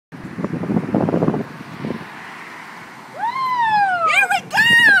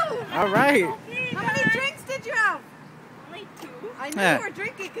All right. Okay, how many drinks did you have? Only 2. I knew you were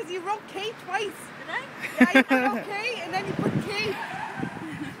drinking because you wrote K twice. Did I? Yeah, you put OK and then you put K.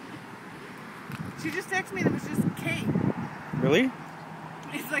 She just texted me that it was just K. Really?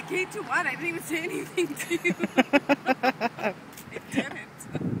 It's like K to what? I didn't even say anything to you. I didn't.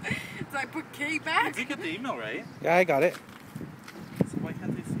 So I put K back. You get the email, right? Yeah, I got it. So why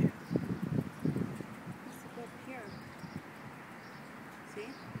can't they see it? Just up here. See?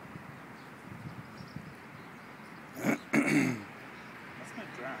 That's my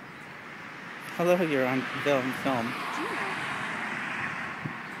draft. Hello, you're on film.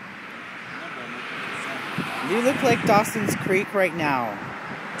 You look like Dawson's Creek right now.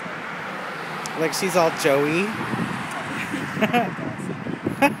 Like she's all Joey.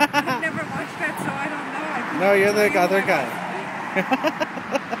 I've never watched that, so I don't know. No, you're the other guy.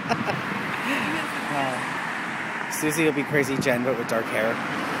 Susie will be Crazy Jen, but with dark hair.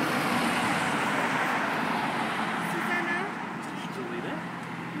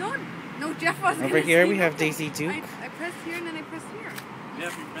 No, Jeff wasn't. Over here we have Daisy Duke. I pressed here and then I pressed here. Yeah,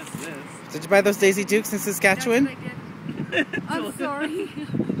 if you press this. Did you buy those Daisy Dukes in Saskatchewan? That's what I did. I'm sorry.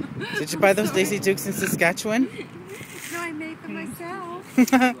 Did you buy those Daisy Dukes in Saskatchewan? No, I made them myself.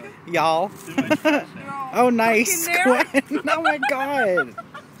 Y'all. Oh, nice. Gwen. Oh my god.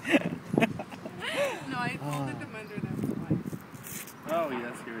 No, I folded them under them. Oh,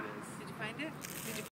 yes, here it is. Did you find it?